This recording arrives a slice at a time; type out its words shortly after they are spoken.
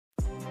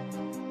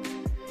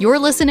You're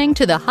listening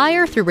to the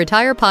Hire Through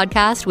Retire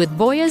podcast with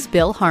Voya's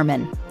Bill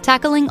Harmon,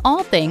 tackling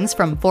all things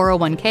from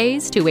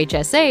 401ks to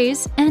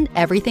HSAs and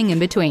everything in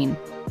between.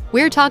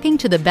 We're talking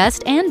to the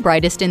best and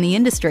brightest in the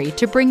industry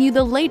to bring you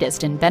the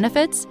latest in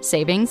benefits,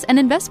 savings, and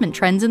investment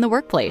trends in the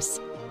workplace.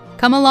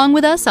 Come along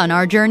with us on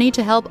our journey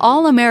to help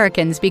all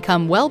Americans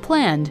become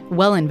well-planned,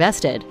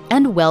 well-invested,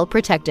 and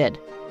well-protected.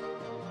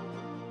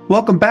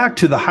 Welcome back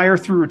to the Hire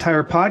Through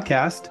Retire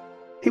podcast.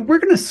 Hey, we're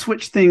going to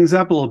switch things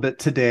up a little bit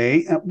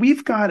today.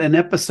 We've got an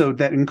episode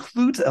that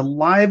includes a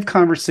live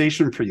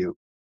conversation for you.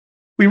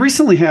 We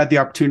recently had the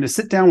opportunity to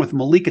sit down with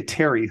Malika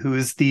Terry, who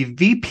is the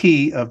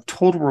VP of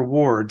Total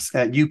Rewards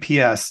at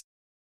UPS.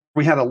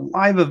 We had a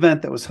live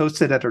event that was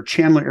hosted at our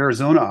Chandler,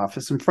 Arizona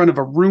office in front of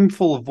a room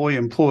full of Voya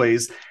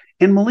employees.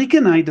 And Malika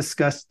and I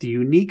discussed the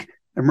unique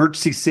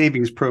emergency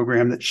savings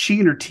program that she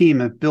and her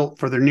team have built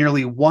for their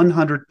nearly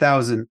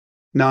 100,000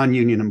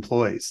 non-union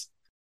employees.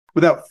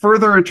 Without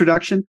further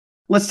introduction,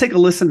 let's take a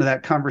listen to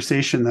that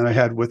conversation that I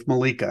had with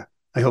Malika.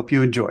 I hope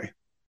you enjoy.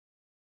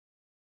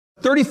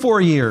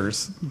 34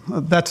 years.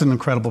 That's an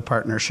incredible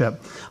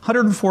partnership.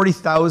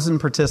 140,000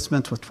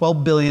 participants with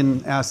 12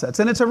 billion assets.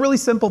 And it's a really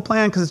simple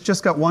plan because it's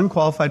just got one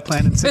qualified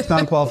plan and 6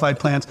 non-qualified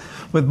plans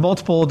with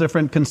multiple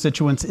different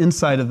constituents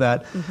inside of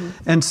that.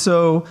 And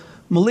so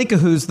Malika,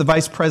 who's the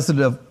vice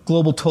president of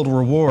Global Total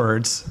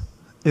Rewards,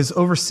 is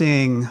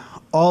overseeing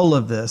all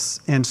of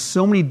this and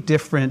so many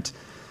different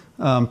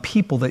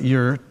people that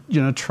you're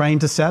trying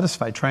to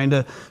satisfy, trying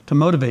to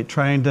motivate,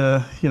 trying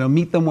to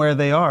meet them where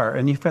they are.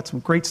 And you've got some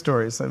great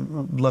stories I'd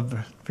love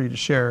for you to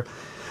share.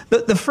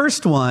 The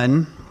first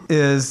one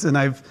is, and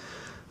I've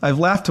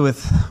laughed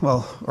with,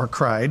 or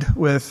cried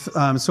with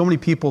so many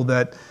people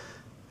that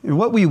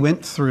what we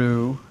went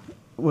through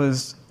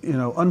was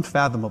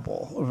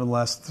unfathomable over the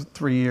last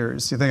 3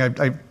 years. I think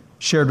I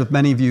shared with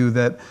many of you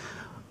that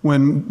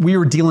when we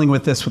were dealing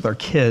with this with our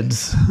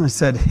kids, I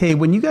said, hey,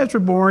 when you guys were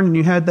born and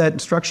you had that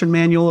instruction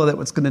manual that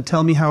was going to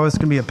tell me how I was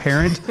going to be a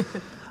parent,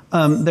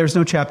 there's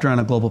no chapter on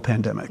a global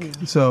pandemic.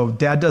 So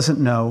dad doesn't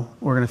know.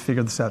 We're going to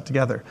figure this out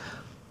together.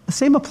 The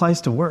same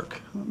applies to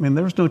work. I mean,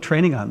 there was no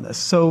training on this.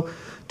 So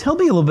tell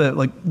me a little bit,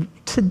 like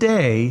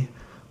today,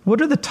 what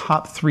are the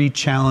top 3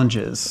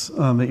 challenges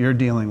that you're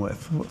dealing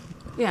with?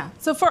 Yeah,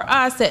 so for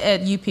us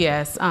at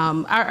UPS,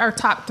 our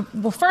top,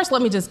 first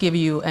let me just give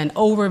you an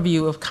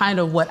overview of kind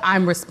of what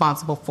I'm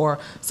responsible for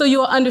so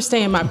you'll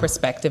understand my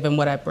perspective and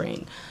what I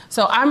bring.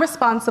 So I'm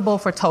responsible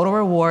for Total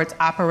Rewards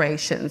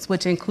operations,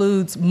 which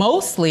includes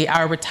mostly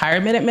our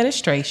retirement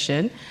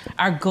administration,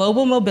 our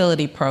global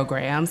mobility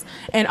programs,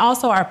 and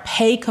also our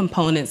pay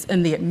components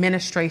and the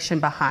administration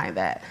behind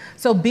that.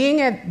 So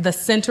being at the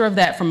center of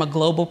that from a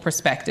global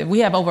perspective, we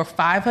have over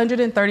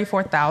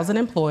 534,000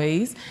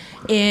 employees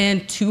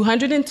in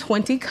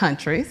 220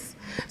 countries.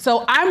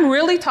 So I'm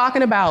really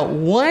talking about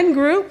one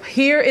group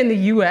here in the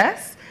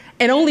US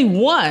and only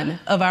one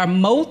of our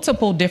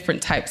multiple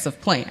different types of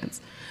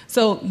plans.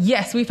 So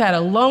yes, we've had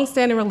a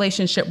long-standing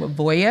relationship with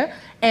Voya,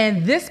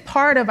 and this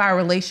part of our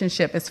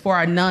relationship is for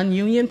our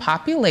non-union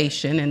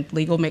population, and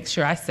legal makes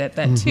sure I said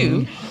that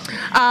too.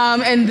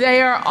 And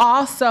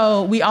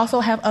we also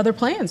have other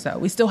plans though.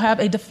 We still have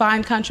a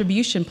defined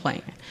contribution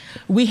plan.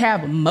 We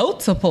have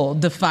multiple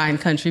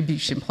defined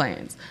contribution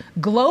plans.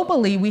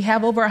 Globally, we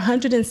have over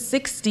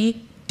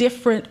 160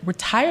 different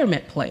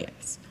retirement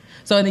plans.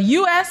 So in the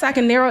U.S., I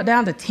can narrow it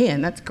down to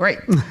 10. That's great.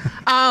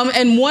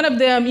 And one of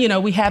them,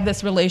 we have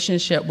this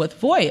relationship with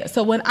Voya.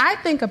 So when I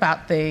think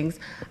about things,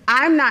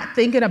 I'm not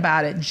thinking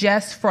about it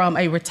just from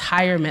a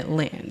retirement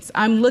lens.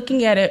 I'm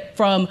looking at it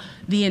from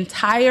the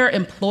entire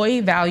employee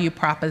value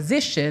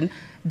proposition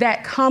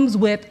that comes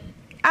with,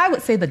 I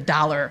would say, the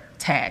dollar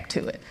tag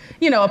to it.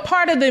 A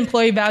part of the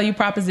employee value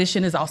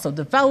proposition is also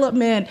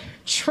development,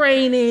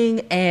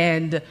 training,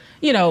 and,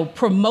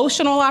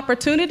 promotional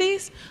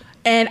opportunities.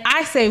 And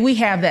I say we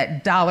have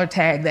that dollar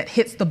tag that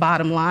hits the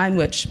bottom line,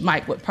 which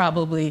Mike would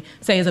probably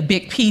say is a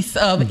big piece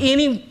of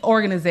any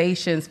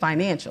organization's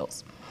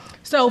financials.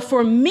 So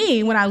for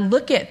me, when I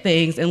look at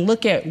things and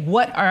look at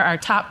what are our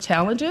top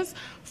challenges,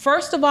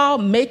 first of all,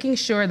 making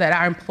sure that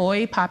our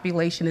employee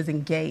population is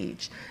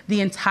engaged,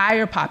 the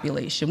entire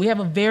population. We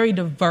have a very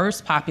diverse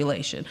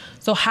population.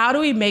 So how do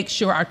we make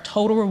sure our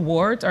total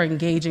rewards are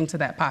engaging to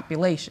that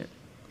population?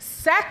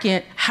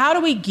 Second, how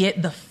do we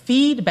get the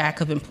feedback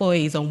of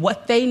employees on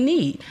what they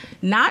need?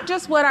 Not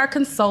just what our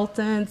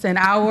consultants and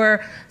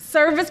our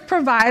service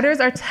providers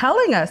are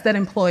telling us that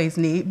employees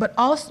need, but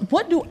also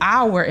what do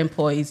our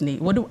employees need?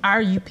 What do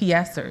our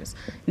UPSers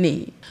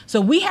need?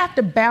 So we have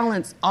to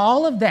balance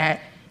all of that,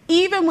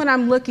 even when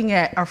I'm looking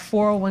at our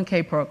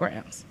 401k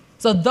programs.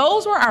 So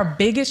those were our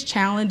biggest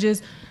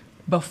challenges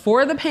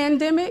before the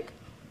pandemic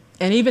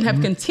and even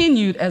have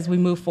continued as we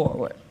move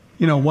forward.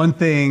 One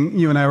thing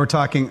you and I were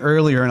talking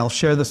earlier, and I'll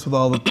share this with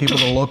all the people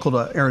that are local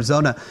to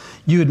Arizona,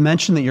 you had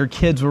mentioned that your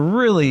kids were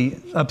really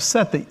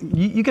upset that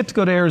you get to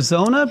go to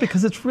Arizona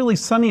because it's really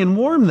sunny and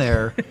warm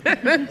there.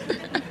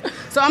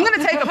 So I'm going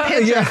to take a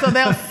picture so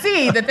they'll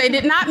see that they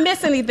did not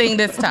miss anything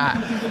this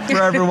time.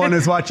 For everyone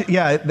who's watching,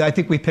 I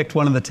think we picked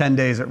one of the 10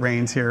 days it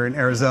rains here in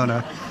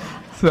Arizona.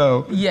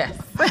 So Yes.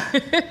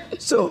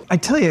 So I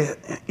tell you,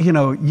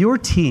 your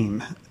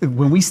team,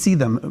 when we see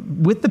them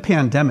with the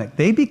pandemic,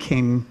 they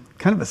became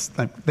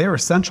they were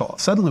essential.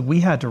 Suddenly we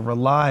had to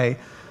rely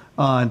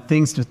on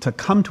things to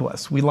come to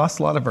us. We lost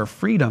a lot of our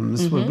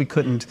freedoms. We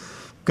couldn't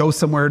go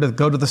somewhere to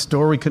go to the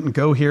store. We couldn't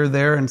go here,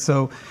 there. And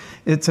so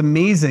it's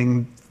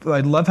amazing.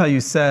 I love how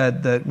you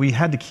said that we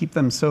had to keep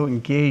them so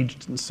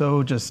engaged and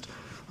so just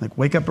like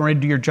wake up and ready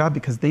to do your job,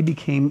 because they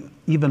became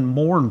even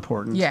more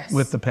important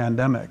with the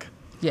pandemic.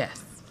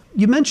 Yes.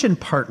 You mentioned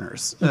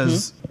partners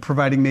as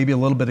providing maybe a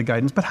little bit of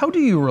guidance, but how do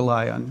you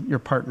rely on your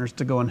partners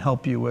to go and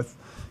help you with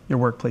your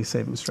workplace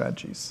savings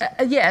strategies?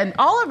 And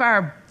all of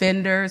our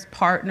vendors,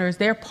 partners,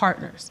 they're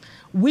partners.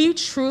 We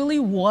truly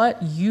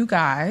want you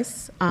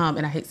guys,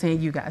 and I hate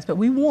saying you guys, but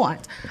we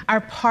want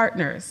our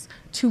partners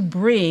to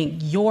bring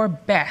your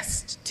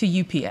best to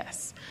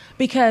UPS,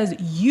 because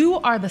you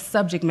are the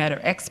subject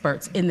matter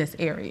experts in this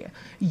area.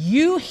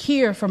 You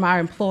hear from our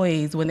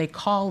employees when they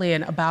call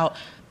in about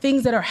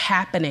things that are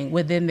happening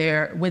within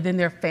their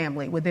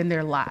family, within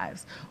their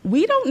lives.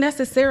 We don't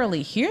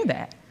necessarily hear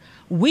that.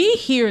 We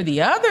hear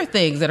the other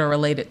things that are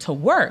related to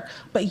work,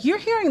 but you're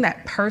hearing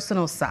that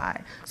personal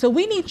side. So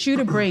we need you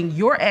to bring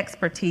your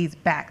expertise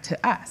back to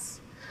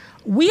us.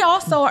 We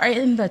also are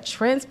in the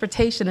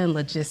transportation and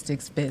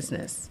logistics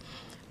business.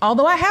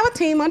 Although I have a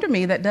team under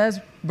me that does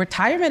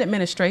retirement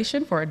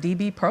administration for a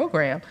DB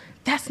program,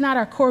 that's not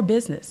our core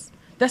business.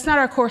 That's not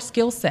our core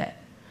skill set.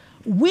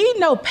 We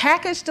know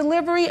package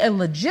delivery and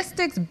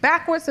logistics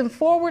backwards and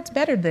forwards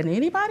better than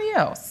anybody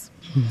else.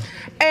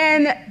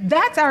 And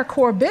that's our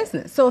core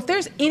business. So if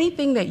there's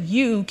anything that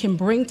you can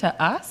bring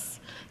to us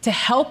to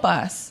help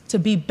us to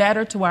be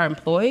better to our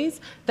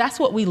employees, that's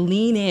what we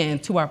lean in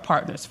to our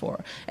partners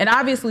for. And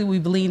obviously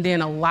we've leaned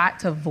in a lot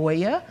to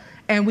Voya,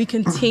 and we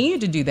continue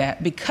to do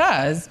that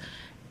because,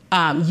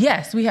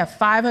 yes, we have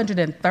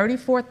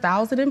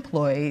 534,000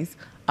 employees,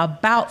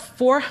 about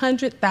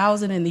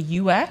 400,000 in the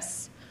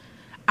US.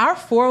 Our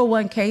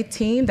 401k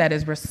team that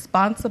is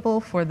responsible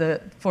for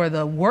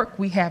the work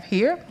we have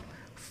here,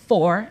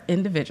 4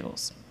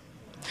 individuals.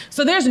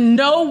 So there's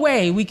no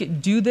way we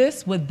could do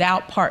this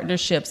without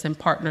partnerships and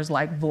partners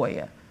like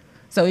Voya.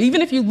 So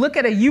even if you look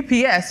at a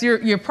UPS,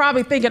 you're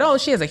probably thinking, oh,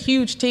 she has a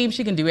huge team,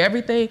 she can do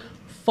everything.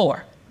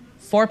 4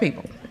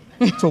 people.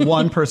 So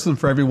one person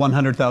for every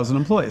 100,000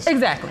 employees.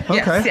 Exactly.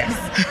 Okay.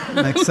 Yes.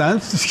 Makes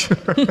sense.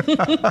 Sure.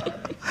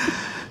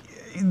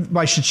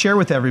 I should share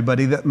with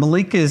everybody that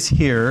Malika is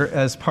here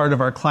as part of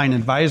our client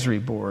advisory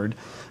board,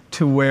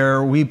 to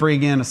where we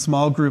bring in a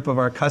small group of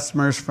our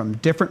customers from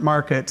different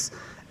markets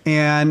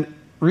and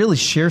really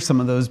share some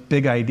of those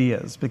big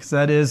ideas, because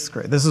that is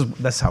great.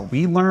 That's how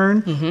we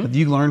learn. But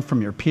you learn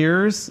from your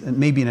peers, and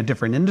maybe in a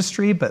different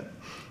industry, but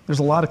there's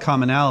a lot of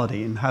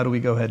commonality in how do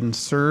we go ahead and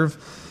serve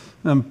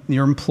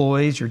your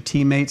employees, your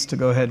teammates, to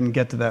go ahead and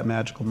get to that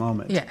magical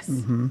moment. Yes.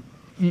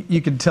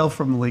 You can tell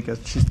from Malika,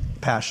 she's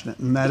passionate,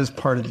 and that is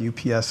part of the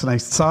UPS. And I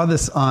saw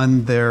this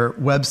on their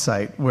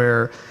website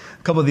where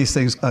a couple of these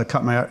things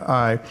caught my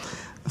eye.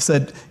 It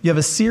said, you have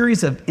a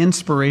series of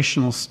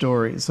inspirational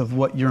stories of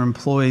what your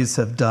employees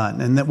have done.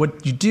 And that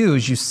what you do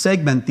is you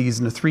segment these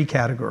into 3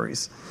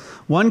 categories.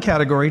 One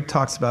category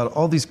talks about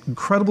all these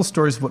incredible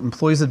stories of what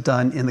employees have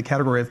done in the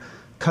category of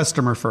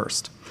customer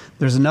first.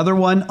 There's another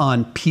one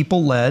on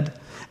people-led,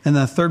 and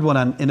then a third one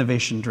on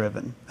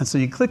innovation-driven. And so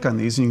you click on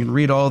these and you can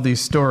read all these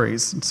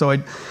stories. And so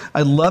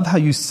I love how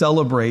you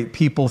celebrate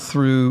people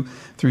through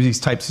these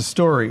types of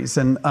stories.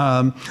 And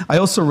I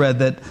also read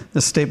that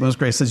the statement was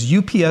great. It says,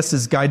 UPS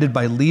is guided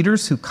by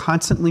leaders who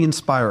constantly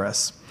inspire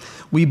us.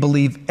 We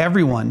believe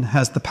everyone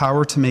has the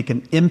power to make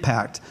an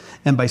impact,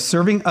 and by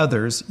serving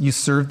others, you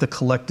serve the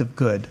collective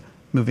good,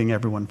 moving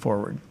everyone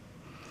forward.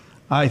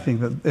 I think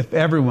that if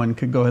everyone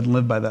could go ahead and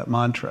live by that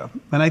mantra,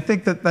 and I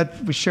think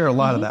that we share a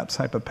lot of that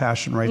type of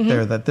passion right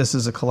there, that this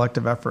is a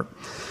collective effort.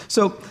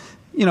 So,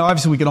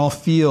 obviously we can all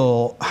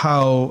feel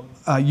how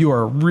you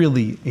are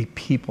really a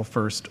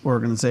people-first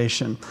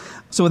organization.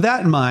 So with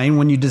that in mind,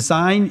 when you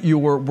design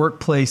your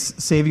workplace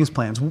savings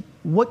plans,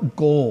 what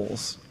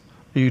goals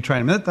are you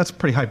trying to? That's a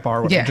pretty high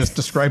bar, what you just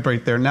described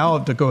right there. Now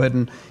to go ahead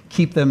and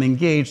keep them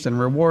engaged and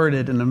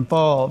rewarded and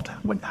involved,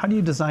 how do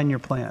you design your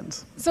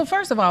plans? So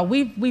first of all,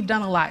 we've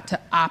done a lot to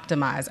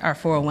optimize our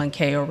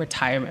 401k or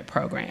retirement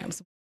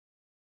programs.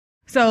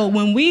 So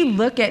when we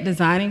look at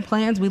designing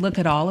plans, we look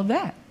at all of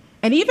that.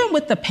 And even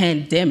with the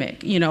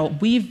pandemic,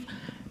 we've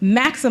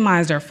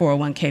maximized our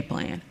 401k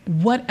plan.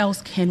 What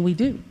else can we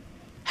do?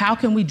 How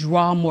can we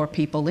draw more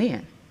people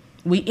in?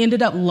 We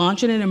ended up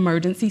launching an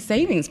emergency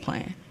savings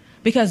plan.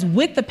 Because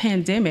with the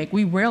pandemic,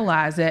 we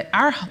realized that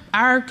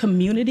our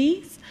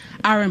communities,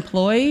 our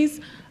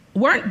employees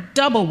weren't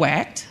double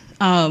whacked,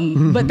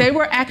 but they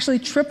were actually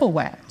triple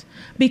whacked,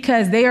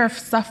 because they are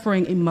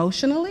suffering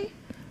emotionally,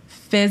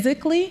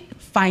 physically,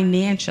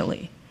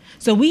 financially.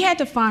 So we had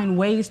to find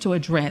ways to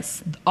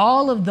address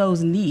all of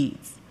those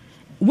needs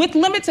with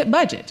limited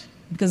budget,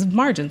 because of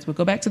margins. We'll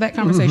go back to that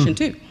conversation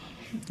too.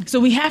 So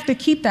we have to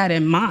keep that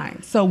in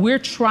mind. So we're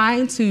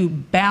trying to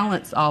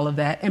balance all of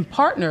that and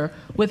partner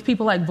with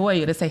people like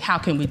Voya to say, how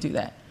can we do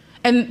that?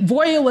 And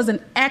Voya was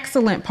an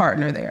excellent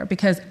partner there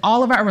because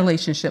all of our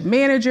relationship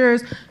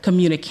managers,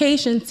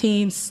 communication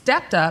teams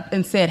stepped up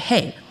and said,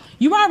 hey,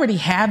 you already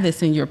have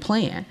this in your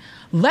plan.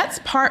 Let's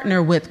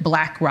partner with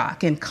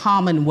BlackRock and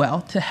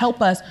Commonwealth to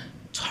help us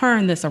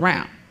turn this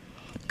around.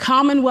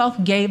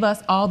 Commonwealth gave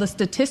us all the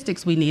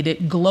statistics we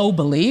needed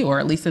globally, or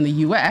at least in the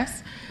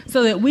US,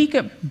 so that we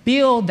could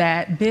build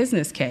that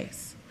business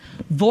case.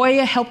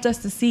 Voya helped us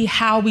to see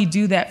how we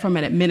do that from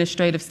an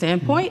administrative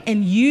standpoint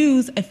and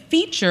use a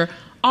feature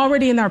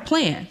already in our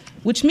plan,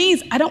 which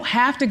means I don't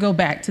have to go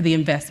back to the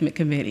investment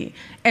committee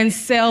and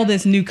sell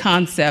this new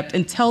concept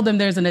and tell them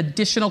there's an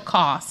additional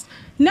cost.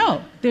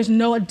 No, there's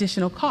no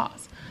additional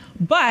cost.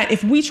 But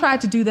if we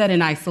tried to do that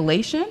in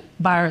isolation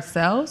by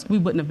ourselves, we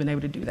wouldn't have been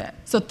able to do that.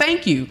 So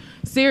thank you,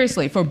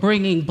 seriously, for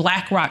bringing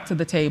BlackRock to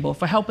the table,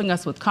 for helping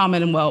us with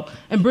Commonwealth,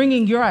 and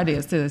bringing your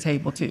ideas to the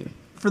table, too.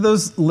 For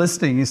those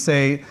listening, you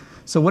say,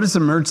 so what does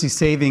emergency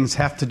savings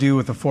have to do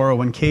with a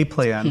 401k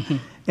plan?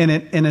 And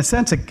in a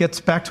sense, it gets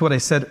back to what I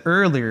said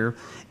earlier.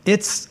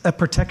 It's a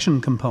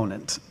protection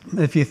component.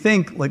 If you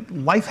think, like,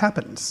 life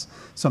happens.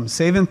 So I'm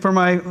saving for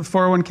my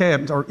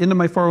 401k or into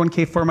my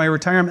 401k for my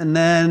retirement, and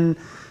then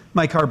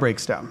my car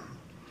breaks down.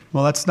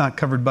 Well, that's not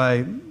covered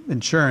by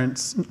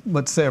insurance.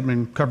 Let's say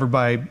covered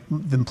by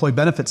the employee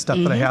benefit stuff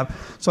that I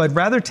have. So I'd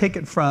rather take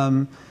it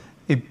from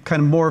a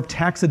kind of more of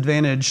tax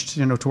advantaged,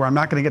 to where I'm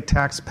not going to get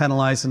tax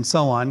penalized and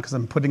so on, because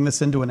I'm putting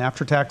this into an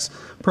after-tax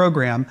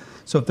program.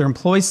 So if their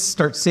employees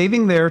start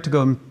saving there to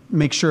go and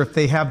make sure if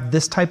they have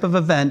this type of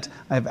event,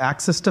 I have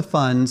access to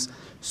funds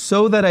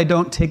so that I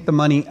don't take the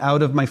money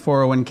out of my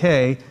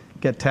 401k,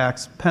 get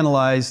tax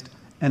penalized,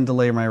 and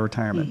delay my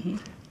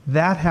retirement.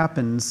 That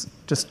happens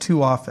just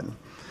too often.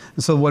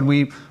 And so when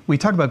we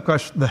talk about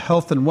the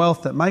health and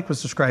wealth that Mike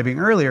was describing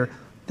earlier,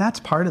 that's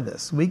part of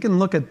this. We can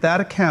look at that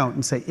account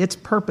and say its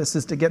purpose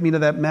is to get me to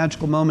that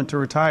magical moment to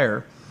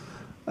retire,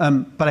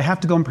 but I have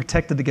to go and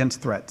protect it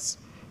against threats.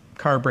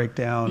 Car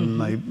breakdown,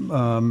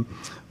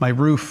 my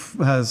roof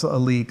has a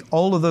leak,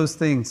 all of those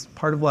things,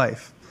 part of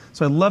life.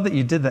 So I love that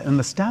you did that, and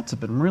the stats have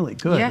been really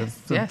good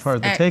as part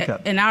of the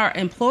take-up. And our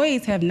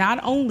employees have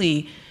not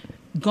only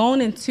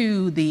gone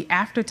into the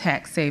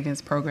after-tax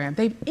savings program,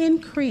 they've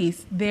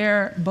increased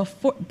their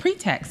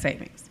pre-tax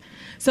savings.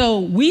 So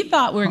we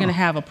thought we were going to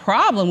have a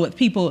problem with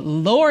people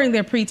lowering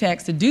their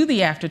pre-tax to do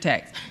the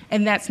after-tax,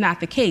 and that's not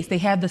the case. They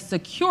have the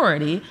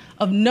security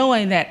of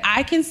knowing that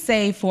I can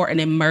save for an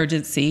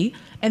emergency,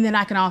 and then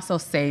I can also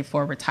save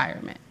for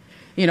retirement.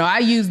 I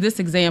use this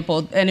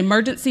example. An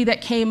emergency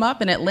that came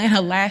up in Atlanta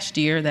last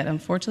year that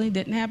unfortunately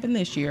didn't happen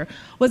this year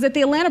was that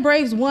the Atlanta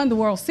Braves won the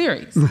World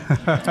Series. Why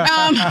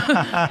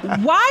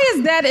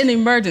is that an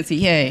emergency?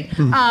 Yay.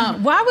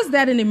 Why was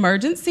that an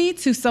emergency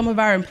to some of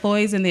our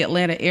employees in the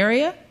Atlanta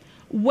area?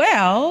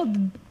 Well,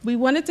 we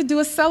wanted to do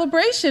a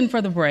celebration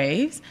for the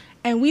Braves,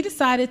 and we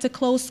decided to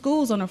close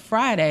schools on a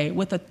Friday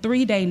with a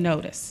 3-day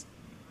notice.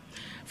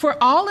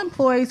 For all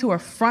employees who are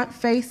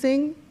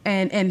front-facing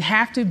and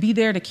have to be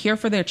there to care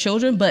for their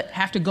children, but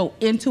have to go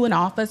into an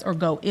office or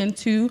go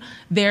into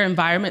their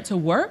environment to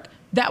work,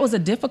 that was a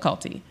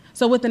difficulty.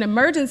 So with an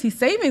emergency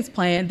savings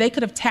plan, they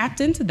could have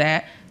tapped into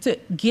that to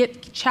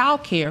get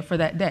childcare for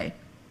that day.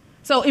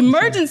 So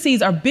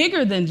emergencies are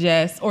bigger than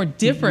just, or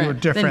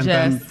different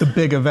than the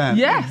big event.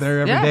 Yes,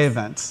 they're everyday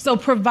events. So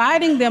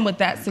providing them with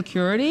that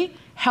security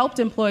helped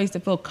employees to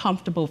feel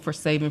comfortable for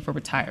saving for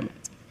retirement.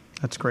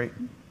 That's great.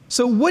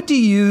 So what do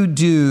you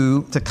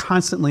do to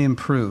constantly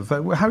improve?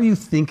 How are you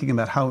thinking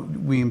about how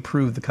we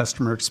improve the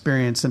customer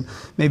experience? And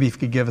maybe if you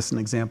could give us an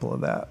example of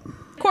that.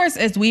 Of course,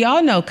 as we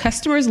all know,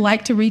 customers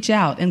like to reach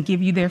out and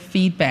give you their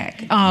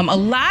feedback. A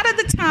lot of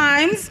the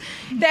times,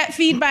 that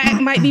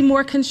feedback might be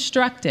more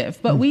constructive,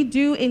 but we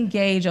do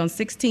engage on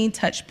 16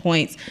 touch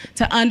points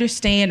to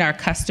understand our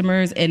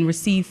customers and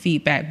receive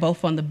feedback,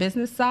 both on the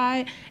business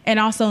side and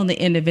also on the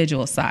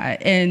individual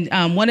side. And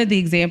one of the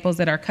examples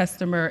that our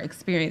customer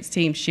experience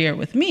team shared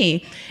with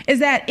me is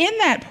that in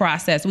that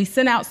process, we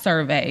sent out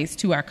surveys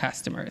to our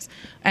customers.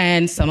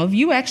 And some of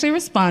you actually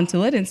respond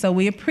to it, and so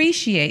we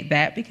appreciate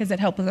that because it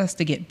helps us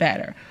to get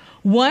better.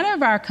 One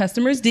of our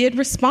customers did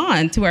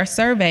respond to our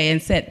survey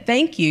and said,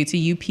 thank you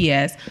to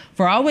UPS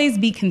for always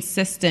be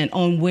consistent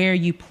on where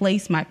you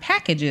place my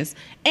packages,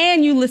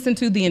 and you listen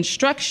to the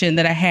instruction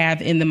that I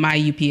have in the My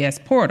UPS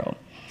portal.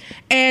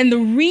 And the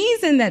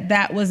reason that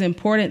that was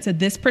important to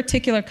this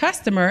particular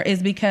customer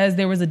is because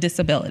there was a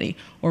disability,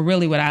 or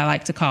really what I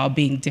like to call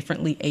being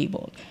differently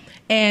abled.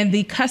 And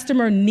the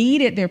customer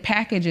needed their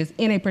packages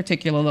in a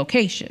particular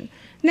location.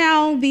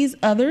 Now, these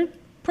other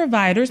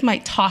providers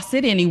might toss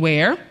it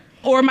anywhere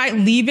or might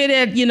leave it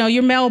at,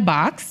 your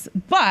mailbox,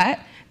 but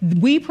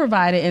we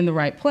provide it in the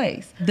right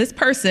place. This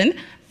person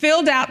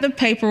filled out the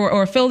paper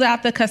or filled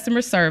out the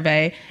customer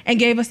survey and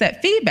gave us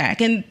that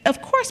feedback. And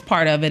of course,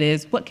 part of it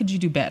is, what could you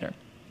do better?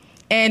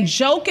 And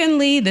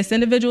jokingly, this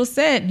individual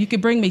said, you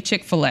could bring me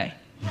Chick-fil-A.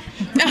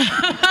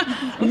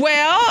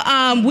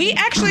 Well, we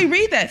actually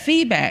read that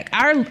feedback.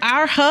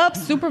 Our hub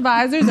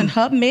supervisors and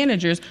hub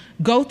managers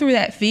go through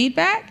that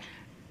feedback.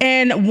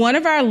 And one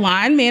of our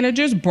line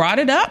managers brought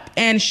it up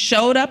and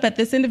showed up at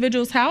this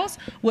individual's house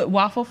with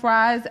waffle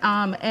fries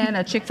and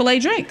a Chick-fil-A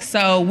drink.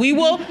 So we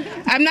will,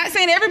 I'm not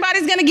saying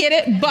everybody's going to get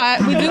it,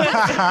 but we do listen.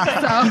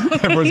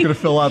 So. Everyone's going to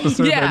fill out the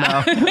survey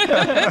now.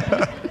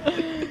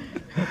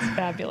 That's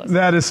fabulous.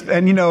 That is,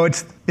 and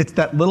it's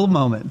that little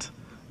moment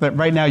that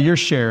right now you're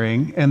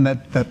sharing, and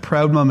that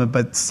proud moment,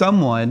 but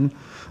someone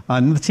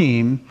on the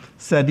team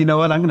said, you know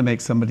what, I'm going to make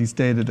somebody's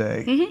day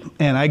today. Mm-hmm.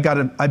 And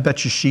I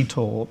bet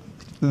you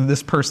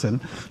this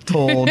person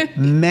told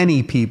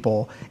many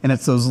people, and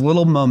it's those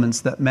little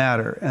moments that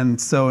matter. And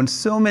so in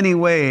so many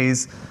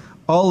ways,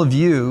 all of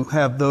you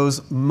have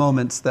those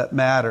moments that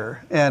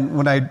matter. And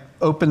when I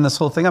open this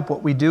whole thing up,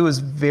 what we do is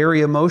very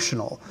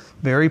emotional,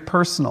 very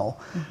personal.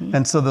 Mm-hmm.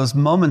 And so those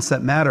moments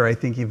that matter, I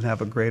think, even have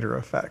a greater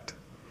effect.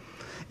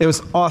 It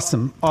was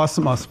awesome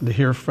to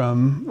hear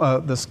from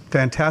this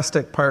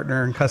fantastic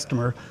partner and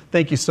customer.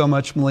 Thank you so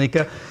much,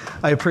 Malika.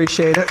 I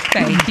appreciate it.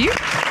 Thank you.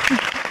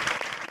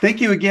 Thank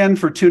you again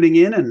for tuning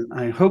in, and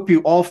I hope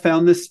you all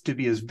found this to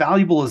be as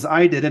valuable as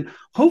I did, and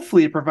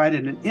hopefully it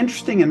provided an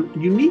interesting and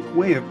unique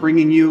way of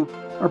bringing you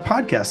our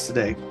podcast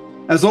today.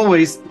 As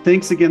always,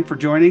 thanks again for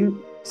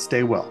joining.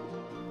 Stay well.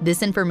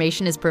 This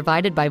information is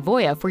provided by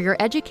Voya for your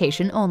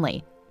education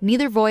only.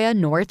 Neither Voya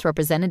nor its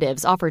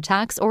representatives offer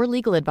tax or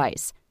legal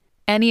advice.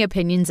 Any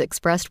opinions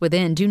expressed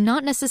within do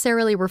not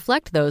necessarily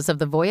reflect those of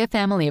the Voya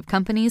family of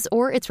companies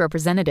or its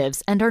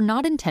representatives and are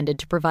not intended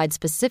to provide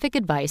specific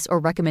advice or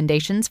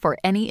recommendations for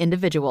any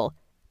individual.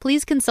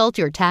 Please consult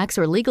your tax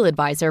or legal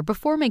advisor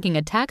before making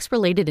a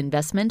tax-related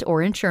investment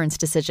or insurance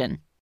decision.